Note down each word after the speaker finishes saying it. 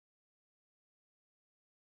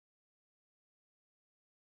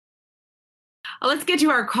Let's get to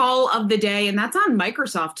our call of the day, and that's on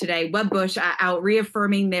Microsoft today. Wedbush out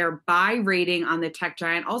reaffirming their buy rating on the tech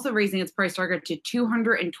giant, also raising its price target to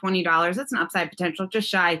 $220. That's an upside potential, just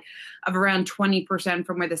shy of around 20%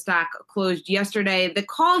 from where the stock closed yesterday. The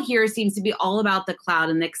call here seems to be all about the cloud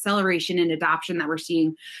and the acceleration and adoption that we're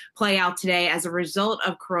seeing play out today as a result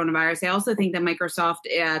of coronavirus. I also think that Microsoft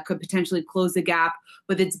could potentially close the gap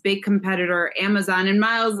with its big competitor, Amazon. And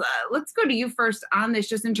Miles, let's go to you first on this,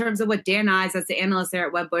 just in terms of what Dan Ives, that's the analyst there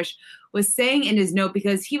at Wedbush, was saying in his note,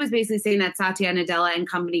 because he was basically saying that Satya Nadella and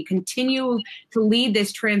company continue to lead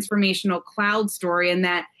this transformational cloud story, and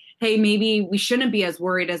that, hey, maybe we shouldn't be as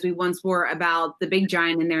worried as we once were about the big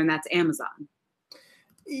giant in there, and that's Amazon.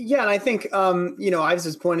 Yeah, and I think,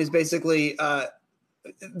 Ives' point is basically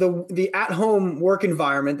the at-home work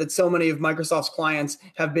environment that so many of Microsoft's clients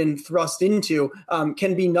have been thrust into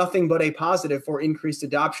can be nothing but a positive for increased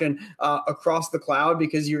adoption across the cloud,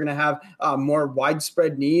 because you're going to have more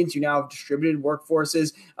widespread needs. You now have distributed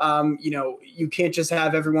workforces. You can't just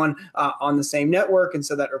have everyone on the same network, and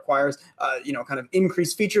so that requires kind of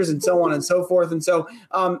increased features and so on and so forth. And so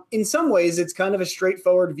in some ways, it's kind of a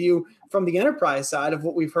straightforward view from the enterprise side of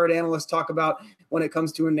what we've heard analysts talk about when it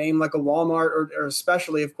comes to a name like a Walmart, or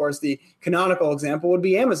especially, of course, the canonical example would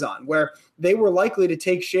be Amazon, where they were likely to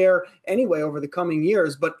take share anyway over the coming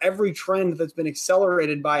years. But every trend that's been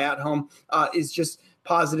accelerated by at-home is just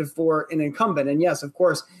positive for an incumbent. And yes, of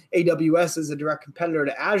course, AWS is a direct competitor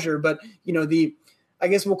to Azure, but I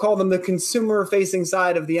guess we'll call them the consumer-facing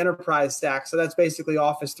side of the enterprise stack. So that's basically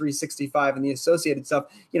Office 365 and the associated stuff.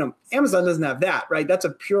 Amazon doesn't have that, right? That's a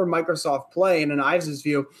pure Microsoft play. And in Ives'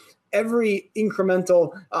 view, every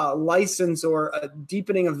incremental license or a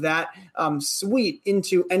deepening of that suite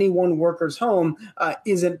into any one worker's home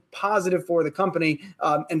is a positive for the company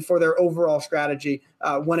and for their overall strategy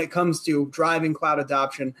when it comes to driving cloud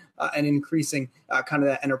adoption and increasing kind of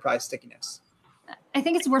that enterprise stickiness. I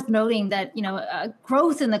think it's worth noting that,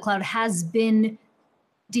 growth in the cloud has been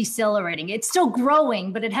decelerating. It's still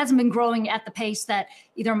growing, but it hasn't been growing at the pace that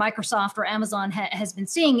either Microsoft or Amazon has been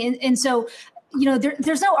seeing. And so,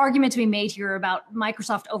 there's no argument to be made here about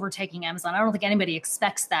Microsoft overtaking Amazon. I don't think anybody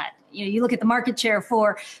expects that. You look at the market share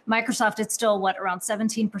for Microsoft, it's still around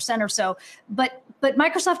 17% or so. But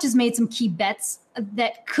Microsoft has made some key bets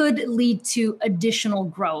that could lead to additional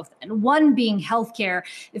growth. And one being healthcare.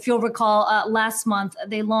 If you'll recall, last month,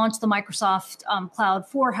 they launched the Microsoft Cloud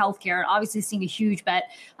for healthcare, obviously seeing a huge bet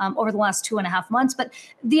over the last 2.5 months. But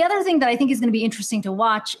the other thing that I think is going to be interesting to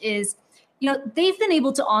watch is, they've been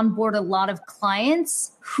able to onboard a lot of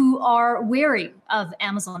clients who are wary of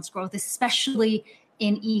Amazon's growth, especially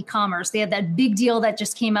in e-commerce. They had that big deal that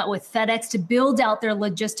just came out with FedEx to build out their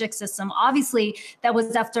logistics system. Obviously, that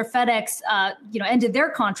was after FedEx, ended their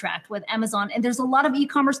contract with Amazon. And there's a lot of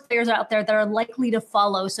e-commerce players out there that are likely to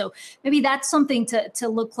follow. So maybe that's something to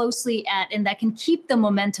look closely at, and that can keep the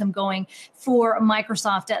momentum going for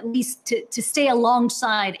Microsoft, at least to stay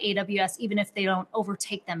alongside AWS, even if they don't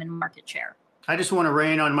overtake them in market share. I just want to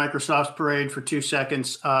rain on Microsoft's parade for 2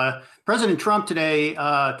 seconds. President Trump today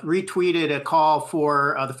retweeted a call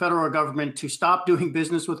for the federal government to stop doing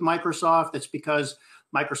business with Microsoft. That's because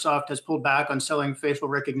Microsoft has pulled back on selling facial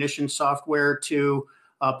recognition software to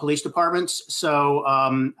police departments. So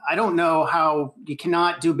I don't know how you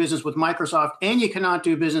cannot do business with Microsoft and you cannot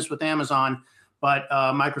do business with Amazon, but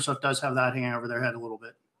Microsoft does have that hanging over their head a little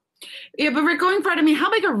bit. Yeah, but Rick, going forward,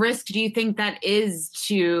 how big a risk do you think that is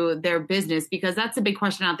to their business? Because that's a big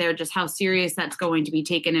question out there, just how serious that's going to be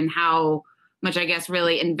taken and how much, I guess,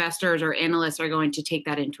 really investors or analysts are going to take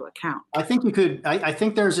that into account. I think I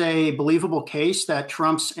think there's a believable case that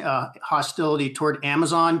Trump's hostility toward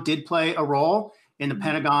Amazon did play a role in the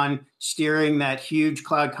Pentagon steering that huge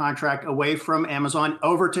cloud contract away from Amazon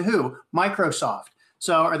over to who? Microsoft.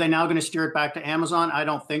 So are they now going to steer it back to Amazon? I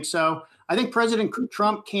don't think so. I think President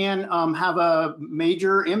Trump can have a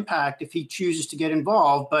major impact if he chooses to get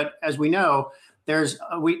involved. But as we know,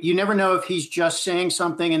 you never know if he's just saying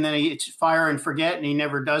something and then it's fire and forget and he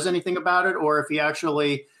never does anything about it, or if he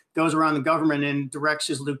actually goes around the government and directs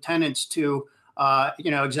his lieutenants to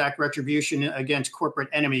exact retribution against corporate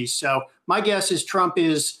enemies. So my guess is Trump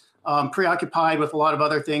is preoccupied with a lot of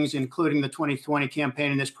other things, including the 2020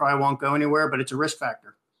 campaign, and this probably won't go anywhere, but it's a risk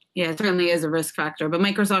factor. Yeah, it certainly is a risk factor. But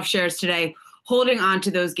Microsoft shares today holding on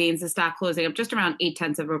to those gains, the stock closing up just around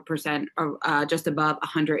 0.8%, just above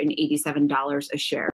 $187 a share.